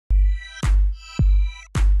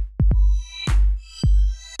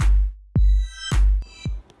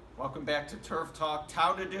Welcome back to Turf Talk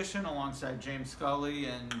Tout Edition alongside James Scully.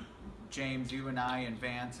 And James, you and I and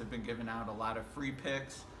Vance have been giving out a lot of free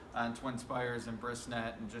picks on Twinspires and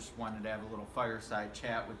Brisnet, and just wanted to have a little fireside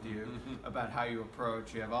chat with you about how you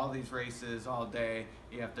approach. You have all these races all day.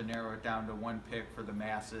 You have to narrow it down to one pick for the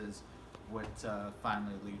masses. What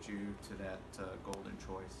finally leads you to that golden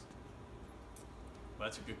choice? Well,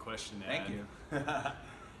 that's a good question, Ed. Thank you.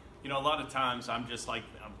 You know, a lot of times I'm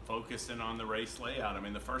focusing on the race layout. I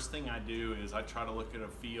mean, the first thing I do is I try to look at a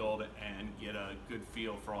field and get a good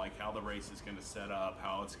feel for like how the race is going to set up,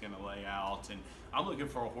 how it's going to lay out, and I'm looking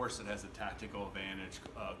for a horse that has a tactical advantage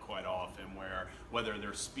quite often, whether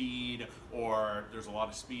there's speed or there's a lot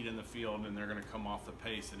of speed in the field and they're going to come off the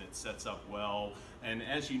pace and it sets up well. And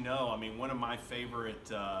as you know, I mean, one of my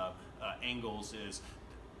favorite angles is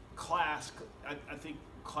class. I think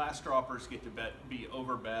class droppers get to be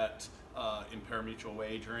over bet in pari-mutuel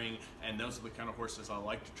wagering, and those are the kind of horses I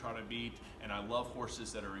like to try to beat. And I love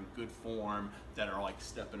horses that are in good form, that are like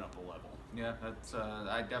stepping up a level. Yeah, that's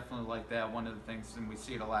I definitely like that. One of the things, and we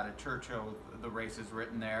see it a lot at Churchill, the races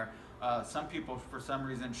written there. Some people, for some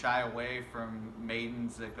reason, shy away from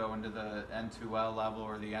maidens that go into the N2L level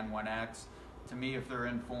or the N1X. To me, if they're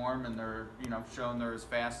in form and they're, you know, showing they're as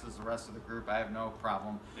fast as the rest of the group, I have no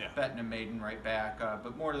problem betting a maiden right back.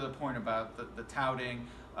 But more to the point about the touting,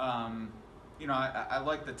 you know, I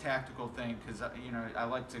like the tactical thing because, you know, I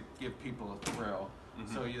like to give people a thrill.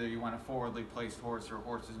 So either you want a forwardly placed horse or a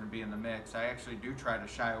horse is going to be in the mix. I actually do try to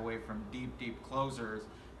shy away from deep closers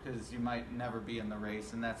because you might never be in the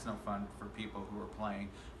race, and that's no fun for people who are playing.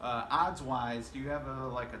 Odds-wise, do you have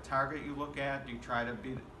a target you look at? Do you try to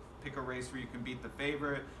pick a race where you can beat the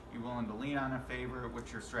favorite? You willing to lean on a favorite?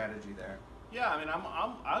 What's your strategy there? Yeah, I mean,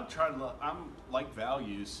 I'm like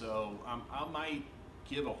value, so I might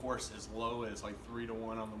give a horse as low as like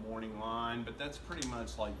 3-1 on the morning line, but that's pretty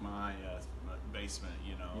much like my basement,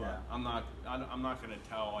 you know. Yeah. I'm not going to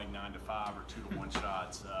tell like 9-5 or 2-1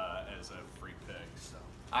 shots as a free pick. So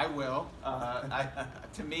I will.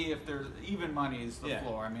 To me, if there's even money is the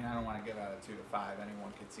floor. I mean, I don't want to give out a 2-5.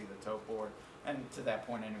 Anyone can see the tote board, and to that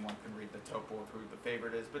point, anyone can read the tote board who the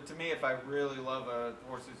favorite is. But to me, if I really love a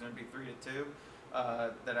horse who's going to be 3-2,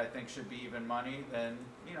 that I think should be even money, then,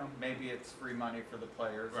 you know, maybe it's free money for the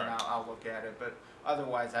players, and I'll look at it. But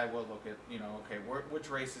otherwise, I will look at, you know, okay, which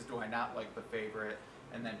races do I not like the favorite,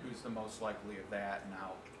 and then who's the most likely of that, and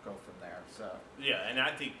I'll go from there. So yeah, and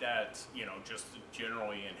I think that, you know, just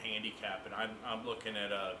generally in handicapping, I'm looking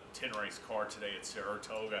at a 10-race card today at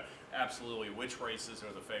Saratoga. Absolutely, which races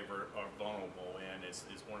are the favorite or vulnerable in is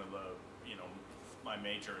one of the, you know, my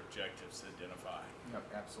major objectives to identify.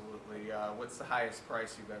 Yep, absolutely. What's the highest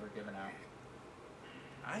price you've ever given out?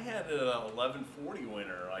 I had an 1140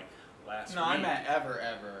 winner like last week. No, I meant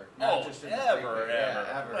ever. Not just ever. Yeah,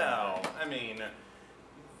 ever. Well, I mean,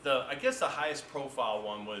 I guess the highest profile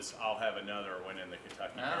one was I'll Have Another win in the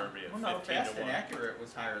Kentucky Derby at 15-1. No, Fast and Accurate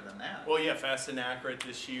was higher than that. Well, yeah, Fast and Accurate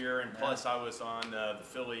this year, and plus I was on the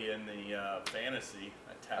filly in the fantasy.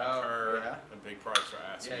 I tapped her a big price for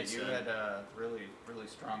asking. Yeah, you had a really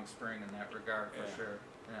strong spring in that regard for sure.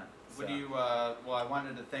 Yeah. So. What do you? Well, I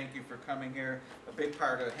wanted to thank you for coming here. A big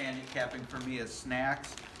part of handicapping for me is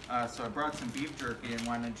snacks. So I brought some beef jerky and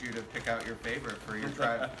wanted you to pick out your favorite for your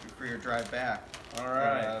drive back. All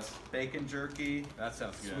right. Bacon jerky. That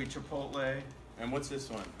sounds good. Sweet chipotle. And what's this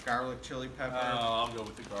one? Garlic chili pepper. Oh, I'll go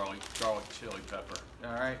with the garlic chili pepper.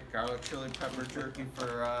 All right, garlic chili pepper jerky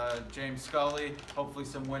for James Scully. Hopefully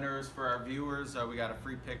some winners for our viewers. We got a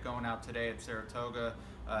free pick going out today at Saratoga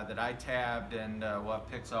that I tabbed, and we'll have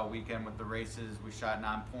picks all weekend with the races. We shot an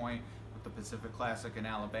on point with the Pacific Classic in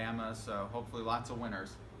Alabama, so hopefully lots of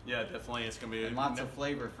winners. Yeah, definitely. It's going to be and lots of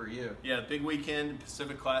flavor for you. Yeah, big weekend,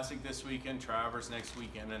 Pacific Classic this weekend, Travers next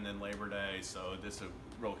weekend, and then Labor Day. So this is a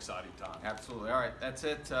real exciting time. Absolutely. All right, that's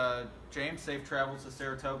it. James, safe travels to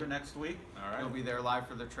Saratoga next week. All right. We'll be there live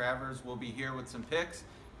for the Travers. We'll be here with some picks.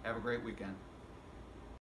 Have a great weekend.